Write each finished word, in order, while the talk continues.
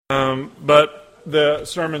But the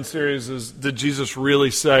sermon series is Did Jesus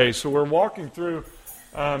Really Say? So we're walking through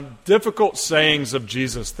difficult sayings of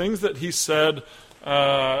Jesus, things that he said,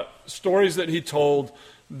 stories that he told,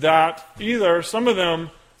 that either some of them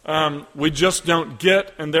we just don't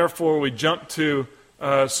get, and therefore we jump to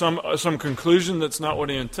some conclusion that's not what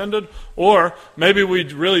he intended, or maybe we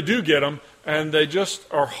really do get them, and they just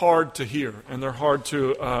are hard to hear, and they're hard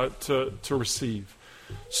to receive.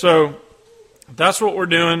 So that's what we're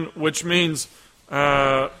doing, which means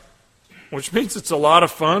it's a lot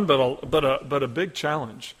of fun, but a big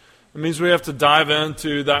challenge. It means we have to dive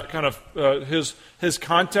into that kind of his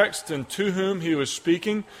context and to whom he was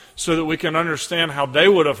speaking, so that we can understand how they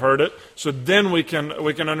would have heard it. So then we can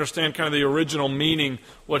understand kind of the original meaning,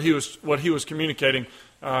 what he was communicating,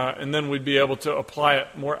 and then we'd be able to apply it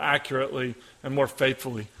more accurately and more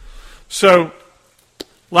faithfully. So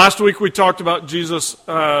last week we talked about Jesus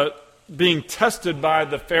being tested by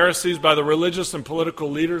the Pharisees, by the religious and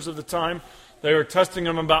political leaders of the time. They were testing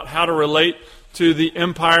him about how to relate to the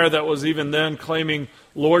empire that was even then claiming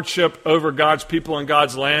lordship over God's people and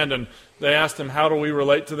God's land. And they asked him, how do we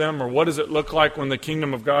relate to them? Or what does it look like when the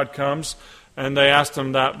kingdom of God comes? And they asked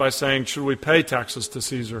him that by saying, should we pay taxes to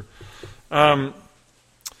Caesar?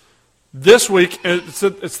 This week,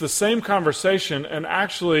 it's the same conversation, and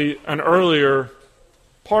actually an earlier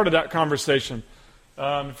part of that conversation.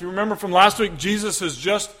 If you remember from last week, Jesus has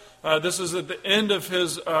just, this is at the end of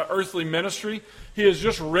his earthly ministry. He has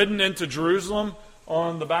just ridden into Jerusalem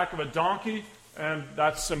on the back of a donkey, and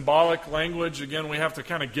that's symbolic language. Again, we have to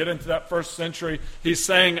kind of get into that first century. He's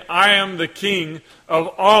saying, I am the king of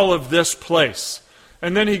all of this place.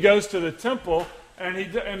 And then he goes to the temple, and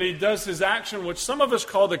he does his action, which some of us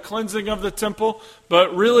call the cleansing of the temple,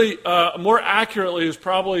 but really, more accurately, is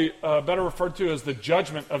probably better referred to as the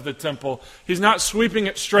judgment of the temple. He's not sweeping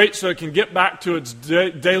it straight so it can get back to its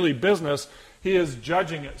daily business. He is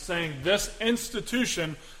judging it, saying this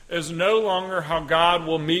institution is no longer how God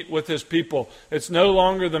will meet with his people. It's no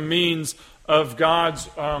longer the means of God's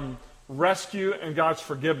rescue and God's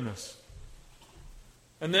forgiveness.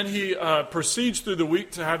 And then he proceeds through the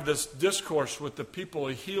week to have this discourse with the people.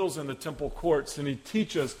 He heals in the temple courts and he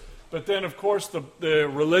teaches. But then, of course, the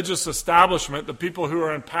religious establishment, the people who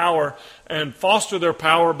are in power and foster their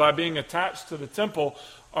power by being attached to the temple,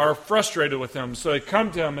 are frustrated with him. So they come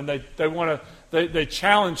to him and they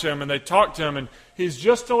challenge him and they talk to him. And he's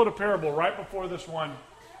just told a parable right before this one.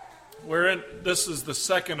 This is the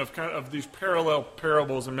second of these parallel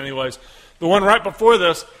parables in many ways. The one right before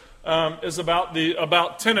this is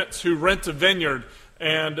about tenants who rent a vineyard,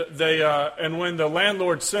 and when the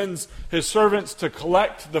landlord sends his servants to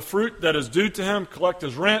collect the fruit that is due to him, collect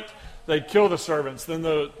his rent, they kill the servants. Then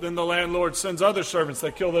the landlord sends other servants,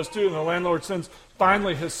 they kill those too, and the landlord sends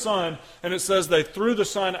finally his son, and it says they threw the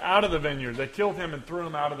son out of the vineyard. They killed him and threw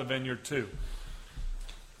him out of the vineyard too.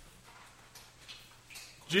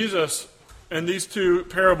 Jesus, in these two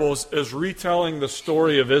parables, is retelling the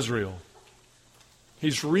story of Israel.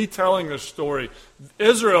 He's retelling the story.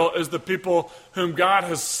 Israel is the people whom God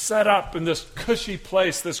has set up in this cushy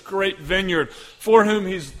place, this great vineyard, for whom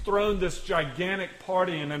he's thrown this gigantic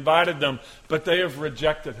party and invited them, but they have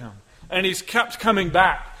rejected him. And he's kept coming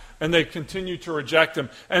back, and they continue to reject him.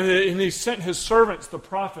 And he sent his servants, the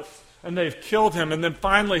prophets, and they've killed him. And then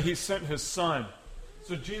finally he sent his son.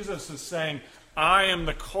 So Jesus is saying, I am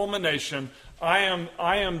the culmination, I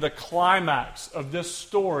am the climax of this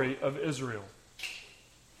story of Israel.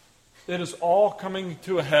 It is all coming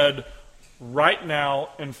to a head right now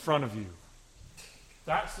in front of you.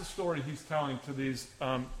 That's the story he's telling to these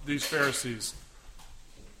Pharisees.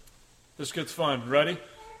 This gets fun. Ready?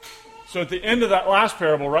 So at the end of that last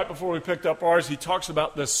parable, right before we picked up ours, he talks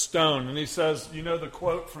about this stone. And he says, you know the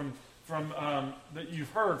quote from that you've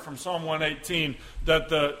heard from Psalm 118, that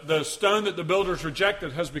the stone that the builders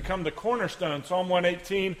rejected has become the cornerstone. Psalm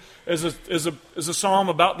 118 is a psalm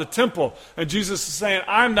about the temple. And Jesus is saying,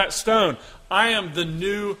 I'm that stone. I am the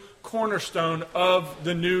new cornerstone of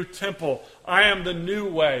the new temple. I am the new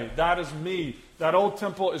way. That is me. That old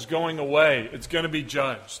temple is going away. It's going to be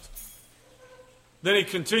judged. Then he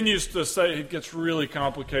continues to say, it gets really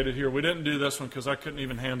complicated here. We didn't do this one because I couldn't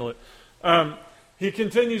even handle it. He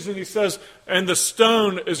continues and he says, and the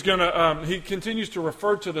stone is going to, he continues to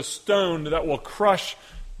refer to the stone that will crush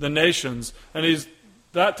the nations. And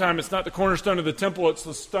that time it's not the cornerstone of the temple, it's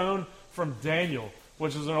the stone from Daniel, who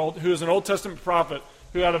is an Old Testament prophet,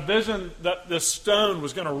 who had a vision that this stone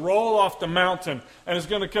was going to roll off the mountain and is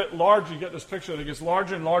going to get larger. You get this picture that it gets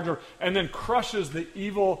larger and larger and then crushes the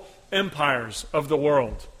evil empires of the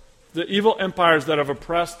world. the evil empires that have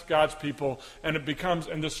oppressed God's people, and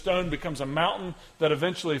the stone becomes a mountain that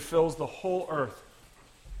eventually fills the whole earth.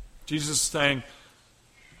 Jesus is saying,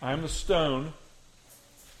 I am the stone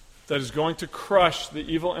that is going to crush the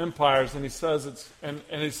evil empires, and he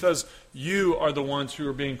says you are the ones who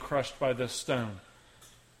are being crushed by this stone.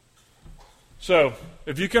 So,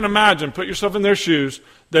 if you can imagine, put yourself in their shoes,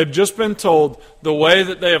 they've just been told the way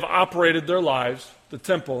that they have operated their lives, the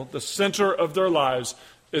temple, the center of their lives,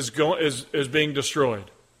 is being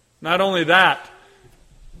destroyed. Not only that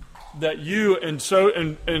you, in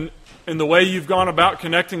the way you've gone about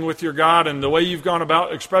connecting with your God and the way you've gone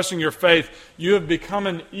about expressing your faith, you have become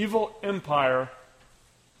an evil empire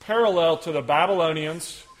parallel to the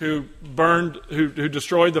Babylonians who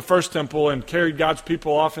destroyed the first temple and carried God's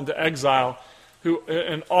people off into exile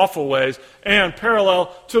in awful ways, and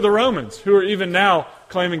parallel to the Romans who are even now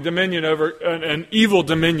claiming dominion over an evil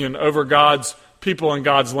dominion over God's people and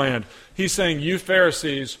God's land. He's saying you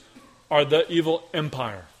Pharisees are the evil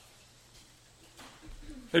empire.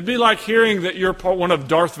 It'd be like hearing that you're one of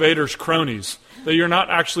Darth Vader's cronies, that you're not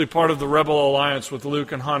actually part of the rebel alliance with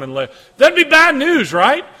Luke and Han and Leia. That'd be bad news,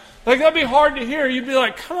 right? Like, that'd be hard to hear. You'd be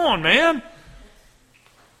like, come on, man.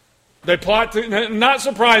 They plot to, not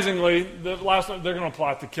surprisingly, they're going to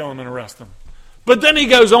plot to kill him and arrest him. But then he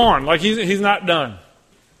goes on, like he's not done.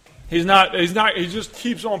 He just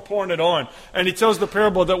keeps on pouring it on. And he tells the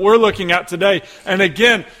parable that we're looking at today. And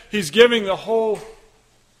again, he's giving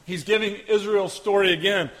Israel's story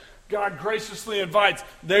again. God graciously invites.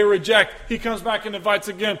 They reject. He comes back and invites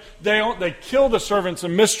again. They kill the servants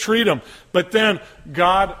and mistreat them. But then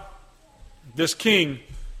God, this king,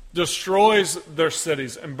 destroys their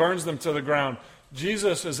cities and burns them to the ground.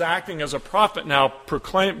 Jesus is acting as a prophet now,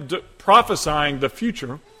 prophesying the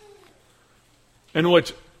future in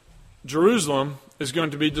which Jerusalem is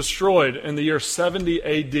going to be destroyed in the year 70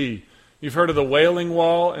 A.D. You've heard of the Wailing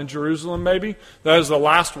Wall in Jerusalem, maybe? That is the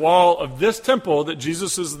last wall of this temple that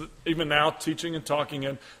Jesus is even now teaching and talking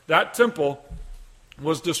in. That temple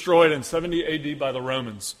was destroyed in 70 A.D. by the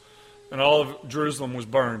Romans, and all of Jerusalem was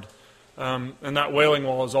burned. And that Wailing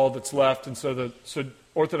Wall is all that's left, and so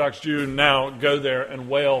Orthodox Jews now go there and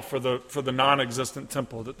wail for the non-existent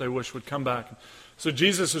temple that they wish would come back. So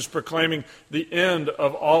Jesus is proclaiming the end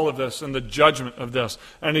of all of this and the judgment of this.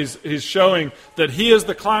 And he's showing that he is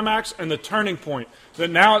the climax and the turning point.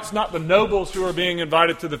 That now it's not the nobles who are being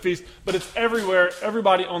invited to the feast, but it's everywhere,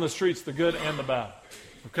 everybody on the streets, the good and the bad.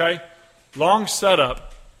 Okay? Long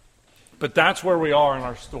setup, but that's where we are in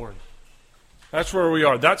our story. That's where we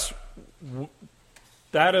are.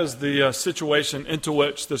 That is the situation into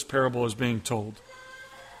which this parable is being told.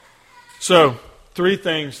 So, 3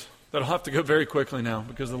 things that I'll have to go very quickly now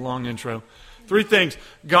because of the long intro. 3 things.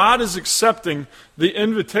 God is accepting, the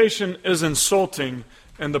invitation is insulting,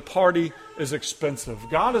 and the party is expensive.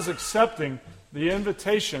 God is accepting, the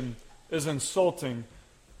invitation is insulting,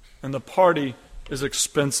 and the party is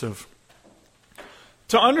expensive.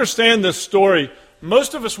 To understand this story,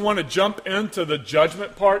 most of us want to jump into the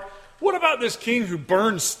judgment part. What about this king who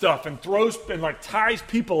burns stuff and throws and ties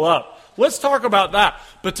people up? Let's talk about that.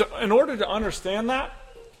 But in order to understand that,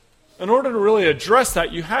 in order to really address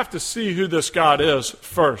that, you have to see who this God is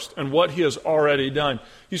first and what he has already done.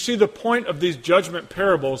 You see, the point of these judgment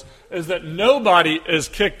parables is that nobody is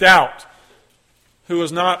kicked out who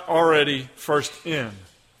is not already first in.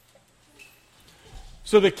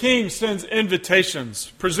 So the king sends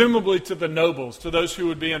invitations, presumably to the nobles, to those who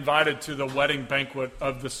would be invited to the wedding banquet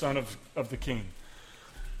of the son of the king.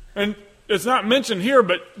 And it's not mentioned here,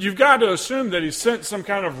 but you've got to assume that he sent some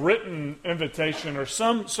kind of written invitation or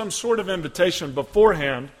some sort of invitation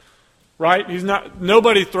beforehand, right?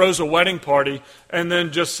 Nobody throws a wedding party and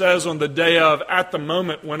then just says on the day of, at the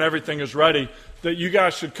moment when everything is ready, that you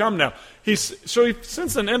guys should come now. So he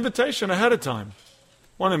sends an invitation ahead of time.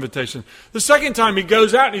 One invitation. The second time he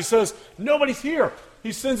goes out and he says, nobody's here.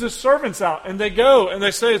 He sends his servants out and they go and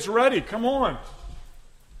they say, it's ready, come on.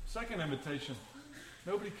 Second invitation,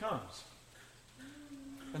 nobody comes.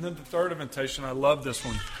 And then the third invitation, I love this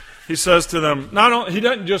one. He says to them, he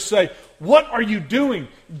doesn't just say, what are you doing?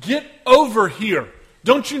 Get over here.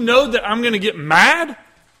 Don't you know that I'm going to get mad?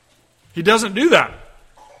 He doesn't do that.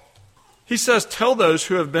 He says, tell those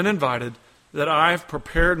who have been invited that I've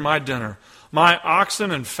prepared my dinner. My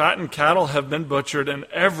oxen and fattened cattle have been butchered and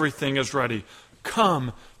everything is ready.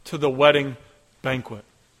 Come to the wedding banquet.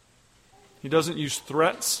 He doesn't use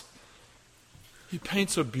threats. He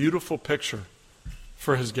paints a beautiful picture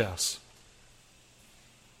for his guests.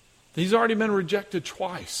 He's already been rejected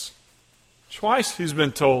twice. Twice he's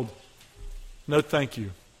been told, no thank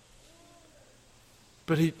you.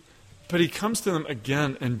 But he But he comes to them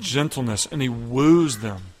again in gentleness, and he woos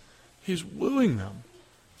them. He's wooing them.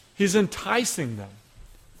 He's enticing them.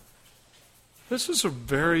 This is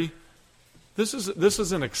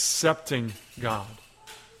an accepting God.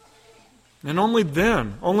 And only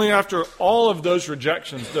then, only after all of those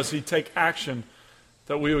rejections, does he take action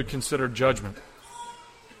that we would consider judgment.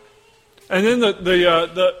 And then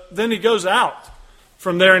then he goes out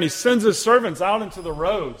from there, and he sends his servants out into the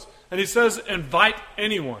roads. And he says, invite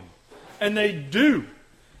anyone. And they do.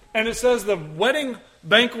 And it says the wedding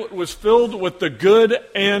banquet was filled with the good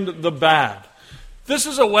and the bad. This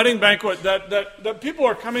is a wedding banquet that people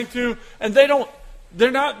are coming to, and they're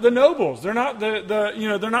not the nobles. They're not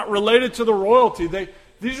they're not related to the royalty.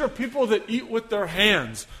 These are people that eat with their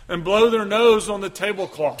hands and blow their nose on the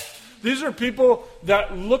tablecloth. These are people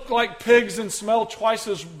that look like pigs and smell twice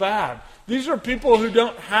as bad. These are people who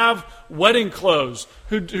don't have wedding clothes,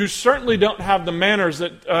 who certainly don't have the manners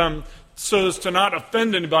that so as to not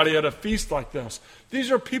offend anybody at a feast like this.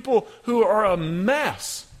 These are people who are a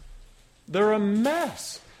mess. They're a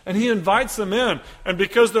mess. And he invites them in. And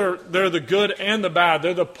because they're the good and the bad,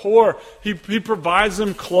 they're the poor, he provides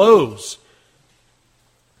them clothes.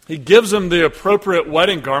 He gives them the appropriate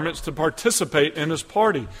wedding garments to participate in his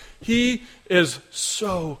party. He is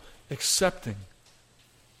so accepting.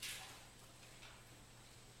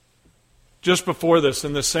 Just before this,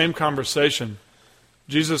 in this same conversation,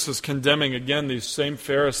 Jesus is condemning again these same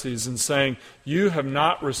Pharisees and saying, you have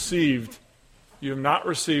not received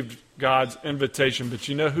God's invitation, but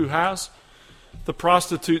you know who has? The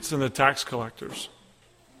prostitutes and the tax collectors.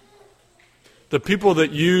 The people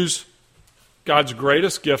that use God's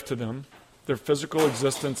greatest gift to them, their physical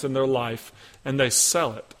existence and their life, and they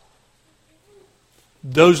sell it.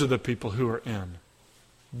 Those are the people who are in.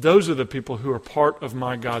 Those are the people who are part of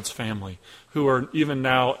my God's family, who are even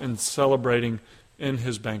now in celebrating in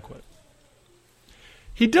his banquet.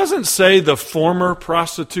 He doesn't say the former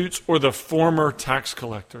prostitutes or the former tax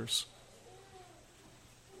collectors.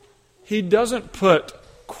 He doesn't put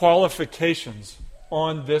qualifications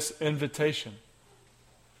on this invitation.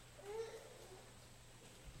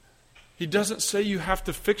 He doesn't say you have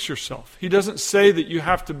to fix yourself. He doesn't say that you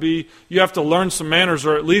have to learn some manners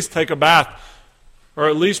or at least take a bath or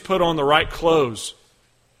at least put on the right clothes.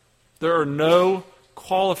 There are no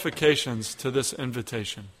qualifications to this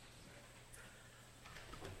invitation.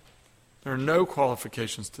 There are no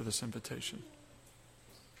qualifications to this invitation.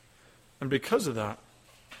 And because of that,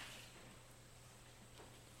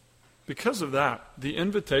 the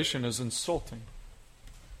invitation is insulting.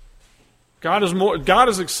 God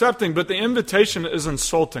is accepting, but the invitation is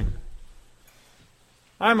insulting.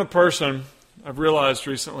 I'm a person, I've realized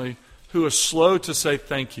recently, who is slow to say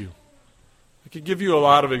thank you. I could give you a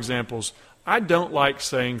lot of examples. I don't like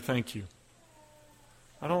saying thank you.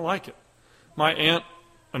 I don't like it. My aunt,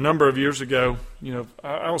 a number of years ago,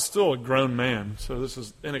 I was still a grown man, so this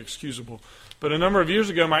is inexcusable. But a number of years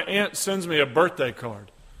ago, my aunt sends me a birthday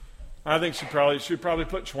card. I think she probably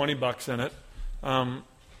put $20 in it,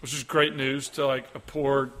 which is great news to like a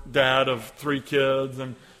poor dad of 3 kids.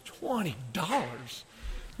 And $20.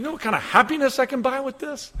 You know what kind of happiness I can buy with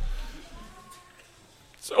this?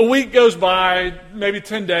 So a week goes by, maybe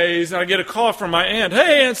 10 days, and I get a call from my aunt.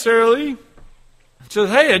 Hey, Aunt Sarah Lee. She says,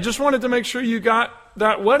 hey, I just wanted to make sure you got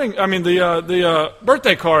that the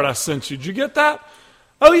birthday card I sent you. Did you get that?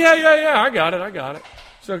 Oh, yeah, I got it.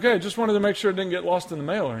 It's okay, just wanted to make sure it didn't get lost in the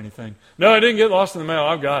mail or anything. No, it didn't get lost in the mail.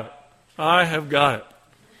 I've got it. I have got it.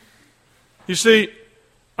 You see,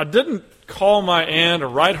 I didn't call my aunt or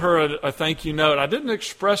write her a thank you note. I didn't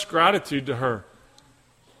express gratitude to her.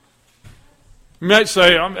 You might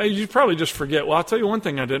say, you probably just forget. Well, I'll tell you one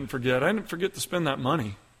thing I didn't forget. I didn't forget to spend that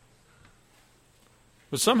money.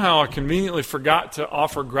 But somehow I conveniently forgot to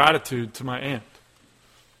offer gratitude to my aunt.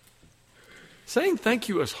 Saying thank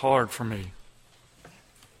you is hard for me.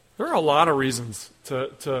 There are a lot of reasons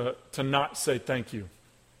to not say thank you.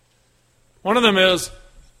 One of them is,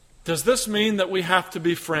 does this mean that we have to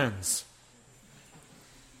be friends?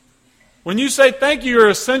 When you say thank you, you're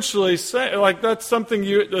essentially saying, like that's something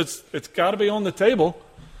it's got to be on the table.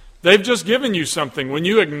 They've just given you something. When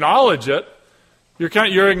you acknowledge it,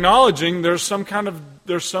 you're acknowledging there's some kind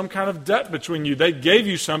of debt between you. They gave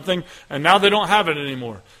you something, and now they don't have it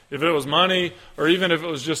anymore. If it was money, or even if it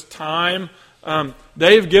was just time,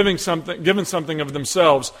 they've given something of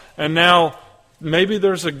themselves, and now maybe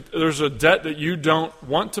there's a debt that you don't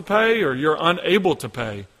want to pay or you're unable to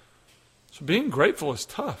pay. So being grateful is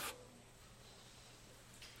tough.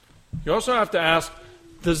 You also have to ask,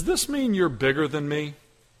 does this mean you're bigger than me?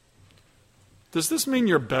 Does this mean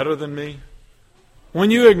you're better than me?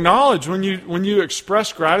 when you acknowledge, when you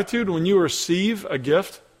express gratitude, when you receive a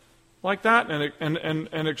gift like that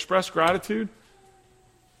and express gratitude,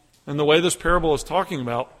 and the way this parable is talking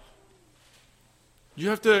about, you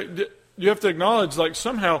have to acknowledge, like,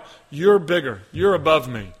 somehow you're bigger, you're above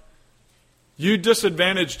me. You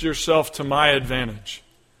disadvantaged yourself to my advantage.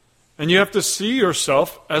 And you have to see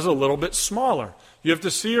yourself as a little bit smaller. You have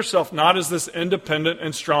to see yourself not as this independent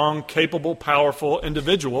and strong, capable, powerful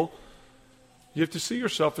individual. You have to see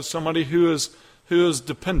yourself as somebody who is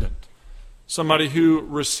dependent, somebody who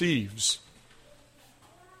receives.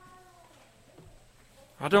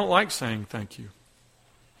 I don't like saying thank you.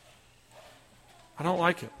 I don't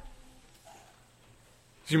like it.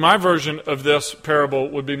 See, my version of this parable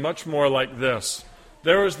would be much more like this.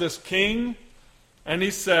 There was this king, and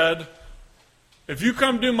he said, if you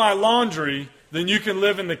come do my laundry, then you can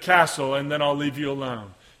live in the castle, and then I'll leave you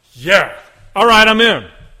alone. Yeah, all right, I'm in.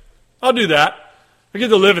 I'll do that. I get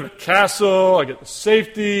to live in the castle, I get the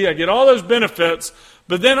safety, I get all those benefits,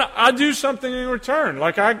 but then I do something in return.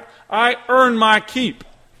 Like I earn my keep.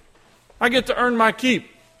 I get to earn my keep.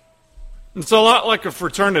 It's a lot like a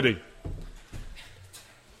fraternity.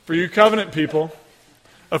 For you covenant people,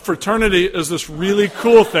 a fraternity is this really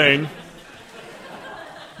cool thing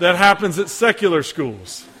that happens at secular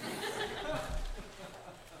schools.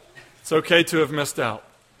 It's okay to have missed out.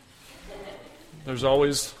 There's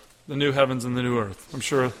always the new heavens and the new earth. I'm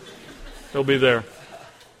sure they'll be there.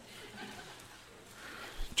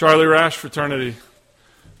 Charlie Rash fraternity,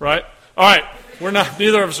 right? All right,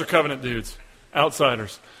 neither of us are covenant dudes,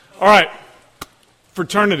 outsiders. All right,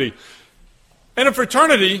 fraternity. In a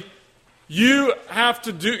fraternity, you have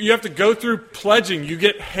to go through pledging. You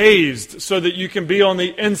get hazed so that you can be on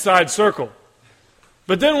the inside circle.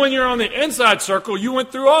 But then when you're on the inside circle, you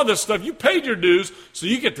went through all this stuff. You paid your dues, so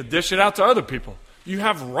you get to dish it out to other people. You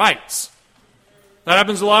have rights. That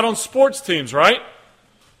happens a lot on sports teams, right?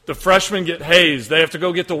 The freshmen get hazed. They have to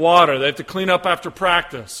go get the water. They have to clean up after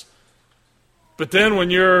practice. But then when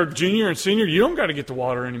you're junior and senior, you don't got to get the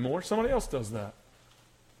water anymore. Somebody else does that.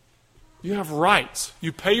 You have rights.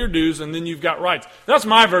 You pay your dues, and then you've got rights. That's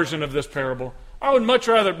my version of this parable. I would much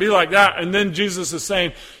rather be like that. And then Jesus is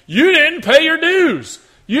saying, you didn't pay your dues.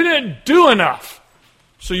 You didn't do enough.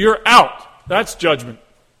 So you're out. That's judgment.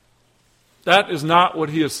 That is not what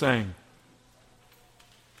he is saying.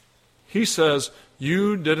 He says,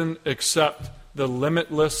 you didn't accept the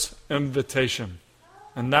limitless invitation.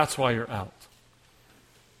 And that's why you're out.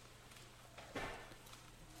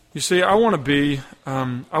 You see, I want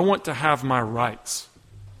to have my rights.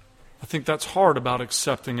 I think that's hard about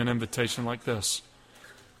accepting an invitation like this.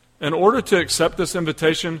 In order to accept this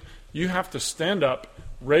invitation, you have to stand up,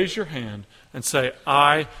 raise your hand, and say,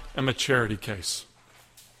 I am a charity case.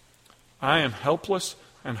 I am helpless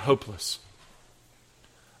and hopeless.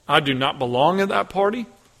 I do not belong at that party.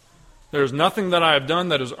 There is nothing that I have done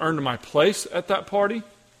that has earned my place at that party.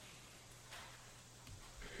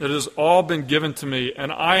 It has all been given to me,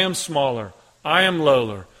 and I am smaller. I am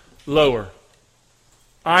lower.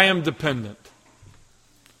 I am dependent.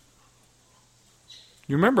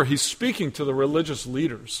 You remember, he's speaking to the religious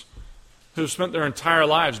leaders who have spent their entire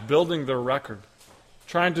lives building their record,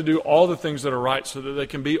 trying to do all the things that are right so that they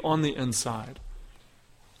can be on the inside.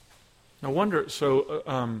 No wonder it's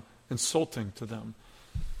so insulting to them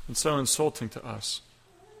and so insulting to us.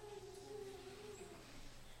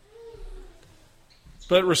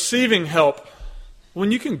 But receiving help,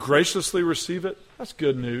 when you can graciously receive it, that's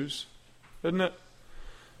good news, isn't it?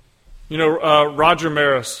 You know, Roger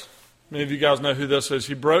Maris, many of you guys know who this is.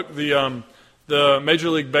 He broke the Major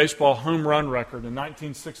League Baseball home run record in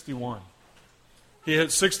 1961. He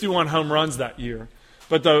hit 61 home runs that year.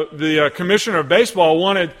 But the commissioner of baseball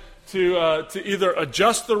wanted to either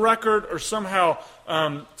adjust the record or somehow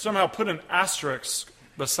put an asterisk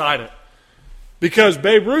beside it. Because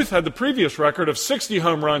Babe Ruth had the previous record of 60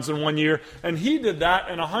 home runs in one year, and he did that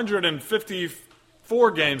in a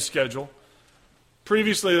 154-game schedule.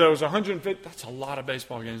 Previously, there was 150. That's a lot of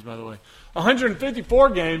baseball games, by the way. 154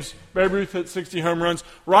 games, Babe Ruth hit 60 home runs.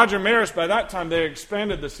 Roger Maris, by that time, they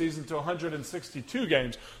expanded the season to 162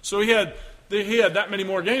 games. So he had that many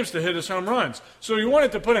more games to hit his home runs. So he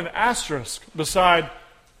wanted to put an asterisk beside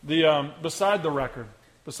the record,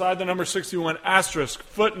 beside the number 61, asterisk,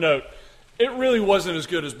 footnote. It really wasn't as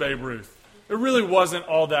good as Babe Ruth. It really wasn't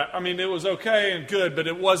all that. I mean, it was okay and good, but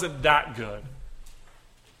it wasn't that good.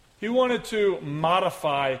 He wanted to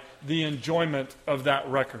modify the enjoyment of that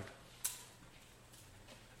record.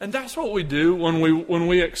 And that's what we do when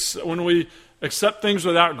we accept things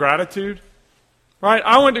without gratitude. Right?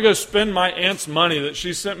 I went to go spend my aunt's money that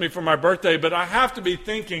she sent me for my birthday, but I have to be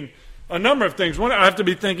thinking, a number of things. One, I have to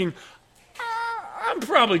be thinking, I'm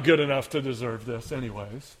probably good enough to deserve this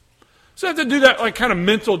anyways. So I have to do that like kind of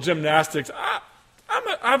mental gymnastics.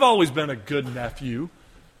 I've always been a good nephew.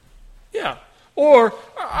 Yeah. Or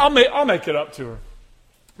I'll make it up to her.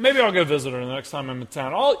 Maybe I'll go visit her the next time I'm in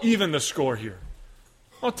town. I'll even the score here.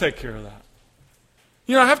 I'll take care of that.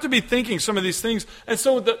 You know, I have to be thinking some of these things. And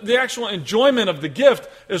so the actual enjoyment of the gift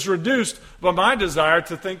is reduced by my desire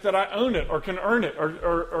to think that I own it or can earn it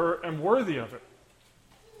or am worthy of it.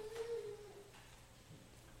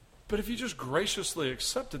 But if you just graciously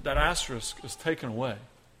accept it, that asterisk is taken away.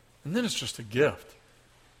 And then it's just a gift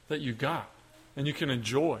that you got and you can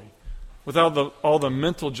enjoy without all the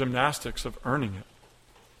mental gymnastics of earning it.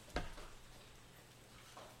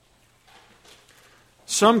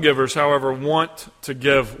 Some givers, however, want to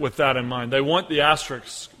give with that in mind. They want the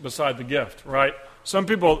asterisk beside the gift, right? Some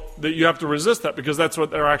people, that you have to resist that because that's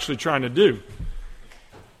what they're actually trying to do.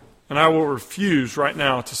 And I will refuse right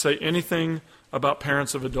now to say anything about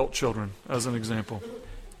parents of adult children as an example.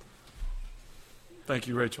 Thank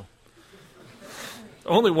you, Rachel.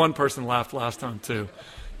 Only one person laughed last time, too.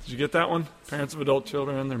 Did you get that one? Parents of adult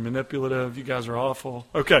children, they're manipulative. You guys are awful.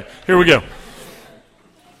 Okay, here we go.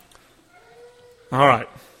 All right.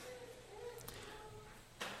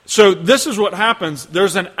 So this is what happens.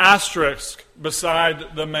 There's an asterisk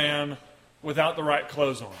beside the man without the right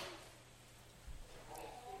clothes on.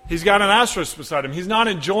 He's got an asterisk beside him. He's not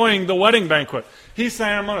enjoying the wedding banquet. He's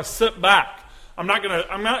saying, I'm going to sit back. I'm going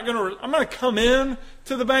to come in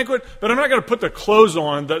to the banquet, but I'm not going to put the clothes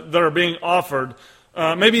on that are being offered.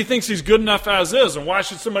 Maybe he thinks he's good enough as is, and why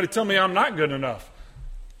should somebody tell me I'm not good enough?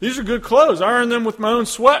 These are good clothes. I earned them with my own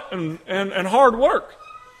sweat and hard work.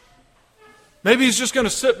 Maybe he's just going to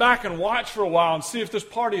sit back and watch for a while and see if this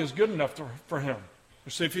party is good enough for him, or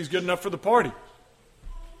see if he's good enough for the party.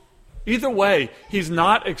 Either way, he's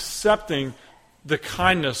not accepting the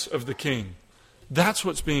kindness of the king. That's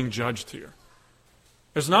what's being judged here.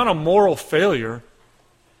 It's not a moral failure.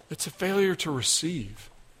 It's a failure to receive.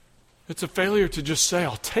 It's a failure to just say,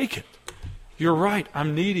 I'll take it. You're right,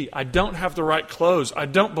 I'm needy. I don't have the right clothes. I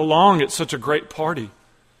don't belong at such a great party.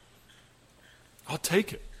 I'll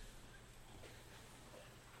take it.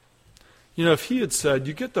 You know, if he had said,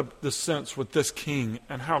 you get the sense with this king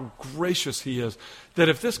and how gracious he is, that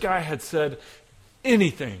if this guy had said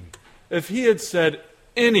anything, if he had said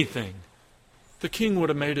anything, the king would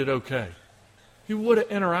have made it okay. He would have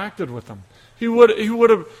interacted with him. He would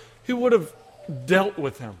have dealt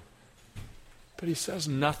with him. But he says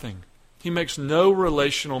nothing. He makes no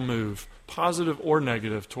relational move, positive or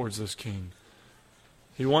negative, towards this king.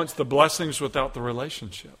 He wants the blessings without the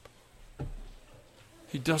relationship.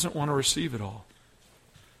 He doesn't want to receive it all.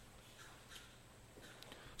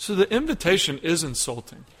 So the invitation is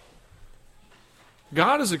insulting.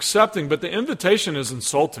 God is accepting, but the invitation is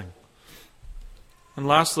insulting. And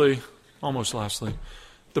lastly, almost lastly,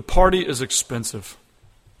 the party is expensive.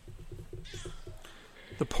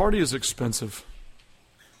 The party is expensive.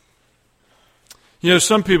 You know,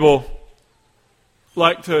 some people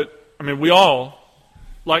we all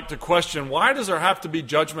like to question, why does there have to be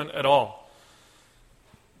judgment at all?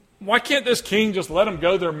 Why can't this king just let them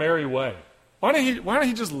go their merry way? Why don't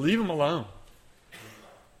he just leave them alone?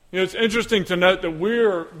 You know, it's interesting to note that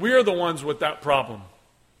we're the ones with that problem.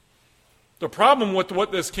 The problem with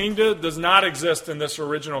what this king did does not exist in this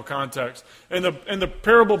original context. In the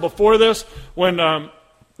parable before this, when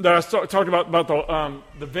that I talked about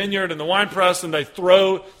the vineyard and the winepress, and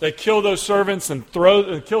they kill those servants and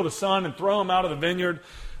kill the son and throw him out of the vineyard.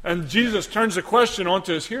 And Jesus turns the question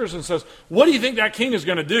onto his hearers and says, what do you think that king is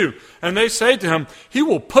going to do? And they say to him, he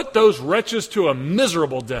will put those wretches to a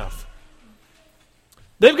miserable death.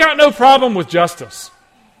 They've got no problem with justice.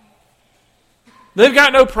 They've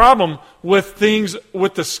got no problem with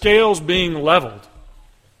the scales being leveled.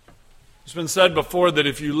 It's been said before that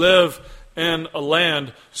if you live in a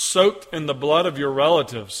land soaked in the blood of your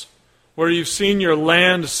relatives, where you've seen your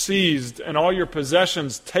land seized and all your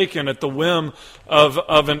possessions taken at the whim of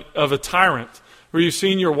a tyrant, where you've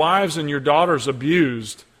seen your wives and your daughters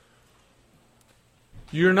abused,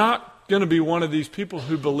 you're not going to be one of these people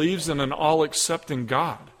who believes in an all-accepting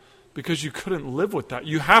God, because you couldn't live with that.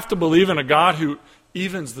 You have to believe in a God who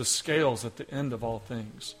evens the scales at the end of all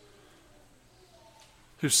things,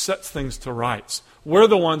 who sets things to rights. We're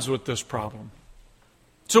the ones with this problem.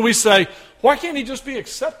 So we say, why can't he just be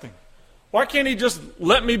accepting? Why can't he just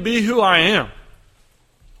let me be who I am?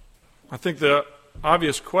 I think the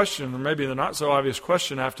obvious question, or maybe the not so obvious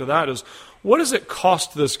question after that, is, what does it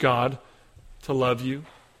cost this God to love you?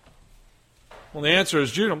 Well, the answer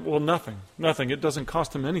is, Judah, well, nothing. Nothing. It doesn't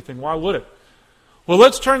cost him anything. Why would it? Well,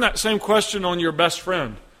 let's turn that same question on your best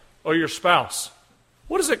friend or your spouse.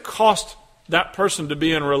 What does it cost that person to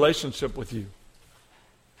be in a relationship with you?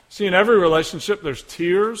 See, in every relationship, there's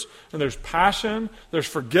tears, and there's passion, there's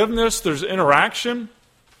forgiveness, there's interaction,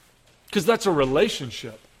 because that's a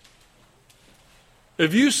relationship.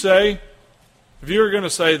 If you're going to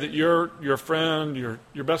say that your friend,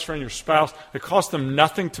 your best friend, your spouse, it costs them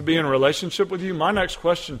nothing to be in a relationship with you, my next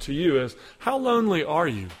question to you is, how lonely are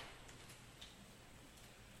you?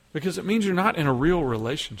 Because it means you're not in a real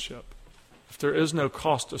relationship if there is no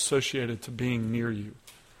cost associated to being near you.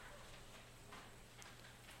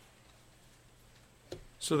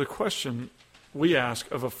 So the question we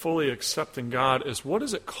ask of a fully accepting God is, what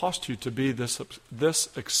does it cost you to be this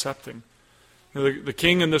accepting? You know, the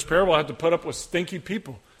king in this parable had to put up with stinky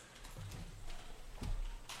people.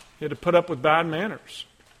 He had to put up with bad manners.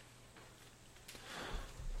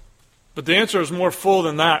 But the answer is more full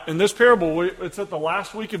than that. In this parable, it's at the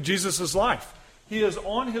last week of Jesus' life. He is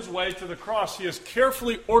on his way to the cross. He has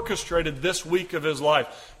carefully orchestrated this week of his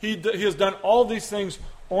life. He has done all these things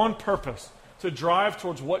on purpose to drive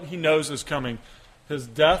towards what he knows is coming, his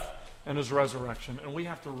death and his resurrection. And we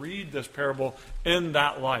have to read this parable in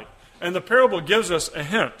that light. And the parable gives us a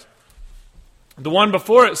hint. The one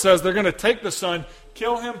before it says they're going to take the son,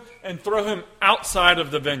 kill him, and throw him outside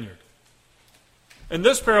of the vineyard. In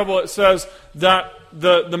this parable it says that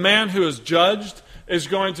the man who is judged is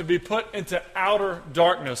going to be put into outer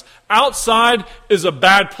darkness. Outside is a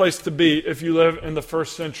bad place to be if you live in the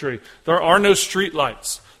first century. There are no street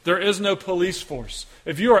lights. There is no police force.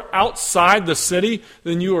 If you are outside the city,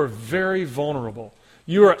 then you are very vulnerable.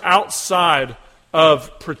 You are outside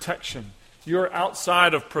of protection. You are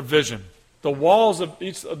outside of provision. The walls of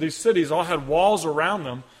each of these cities all had walls around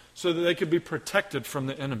them so that they could be protected from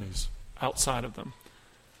the enemies outside of them.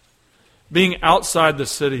 Being outside the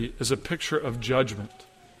city is a picture of judgment.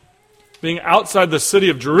 Being outside the city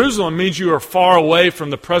of Jerusalem means you are far away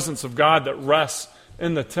from the presence of God that rests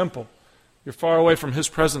in the temple. You're far away from his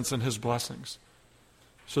presence and his blessings.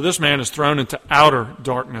 So this man is thrown into outer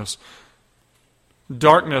darkness.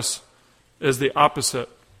 Darkness is the opposite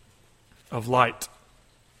of light.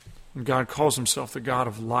 And God calls himself the God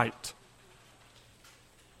of light.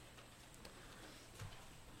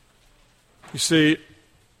 You see,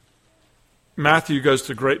 Matthew goes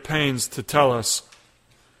to great pains to tell us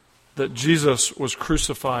that Jesus was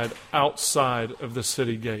crucified outside of the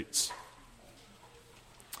city gates.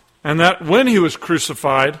 And that when he was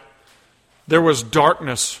crucified, there was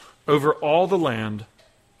darkness over all the land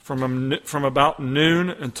from about noon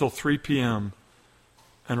until 3 p.m.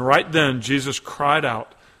 And right then, Jesus cried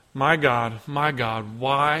out, my God,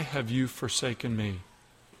 why have you forsaken me?"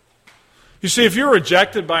 You see, if you're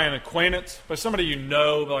rejected by an acquaintance, by somebody you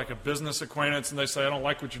know, like a business acquaintance, and they say, "I don't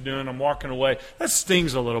like what you're doing, I'm walking away," that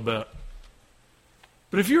stings a little bit.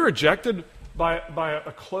 But if you're rejected by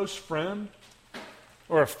a close friend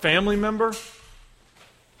or a family member,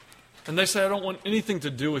 and they say, "I don't want anything to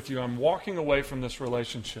do with you, I'm walking away from this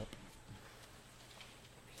relationship,"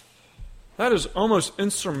 that is almost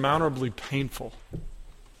insurmountably painful.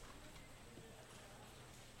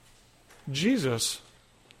 Jesus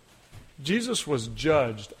was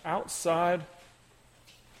judged outside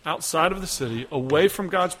of the city, away from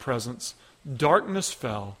God's presence. Darkness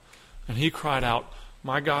fell, and he cried out,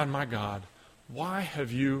 my God, why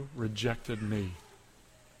have you rejected me?"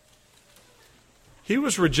 He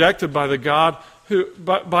was rejected by the God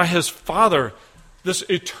by his Father, this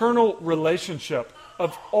eternal relationship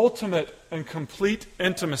of ultimate and complete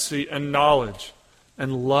intimacy and knowledge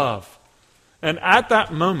and love. And at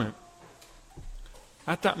that moment,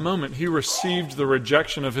 he received the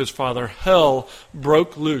rejection of his Father. Hell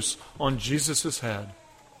broke loose on Jesus' head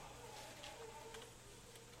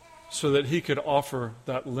so that he could offer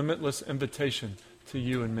that limitless invitation to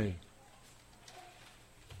you and me.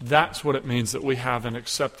 That's what it means that we have an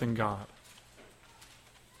accepting God.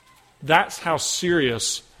 That's how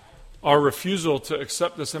serious our refusal to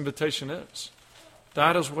accept this invitation is.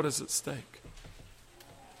 That is what is at stake.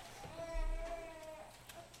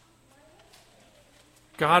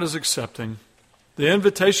 God is accepting. The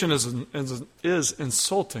invitation is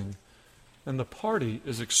insulting, and the party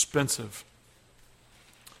is expensive.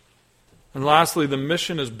 And lastly, the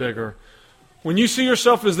mission is bigger. When you see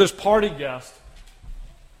yourself as this party guest,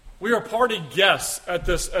 we are party guests at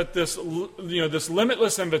this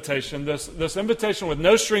limitless invitation, this invitation with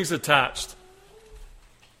no strings attached.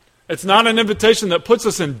 It's not an invitation that puts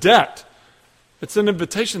us in debt. It's an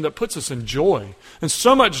invitation that puts us in joy. And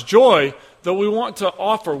so much joy that we want to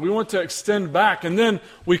offer, we want to extend back. And then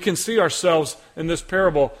we can see ourselves in this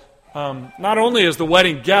parable not only as the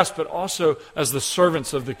wedding guests, but also as the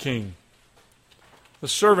servants of the king. The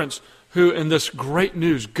servants who, in this great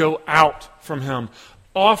news, go out from him,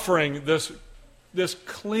 offering this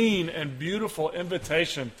clean and beautiful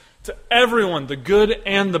invitation to everyone, the good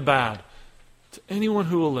and the bad, to anyone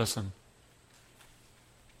who will listen.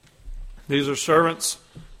 These are servants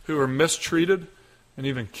who are mistreated and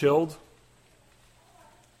even killed.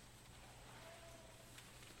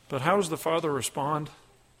 But how does the Father respond?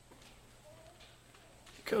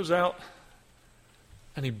 He goes out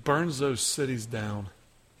and he burns those cities down.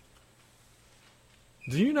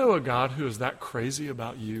 Do you know a God who is that crazy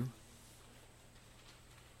about you?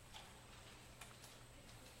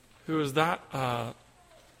 Who is that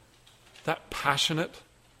passionate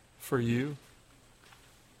for you?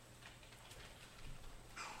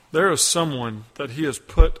 There is someone that he has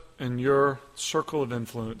put in your circle of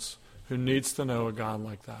influence who needs to know a God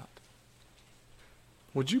like that.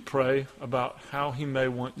 Would you pray about how he may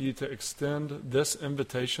want you to extend this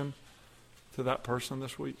invitation to that person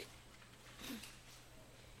this week?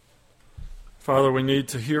 Father, we need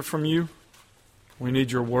to hear from you. We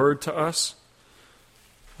need your word to us.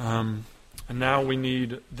 And now we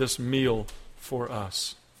need this meal for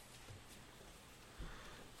us.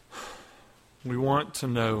 We want to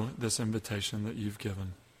know this invitation that you've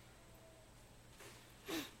given.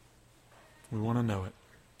 We want to know it.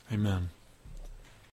 Amen.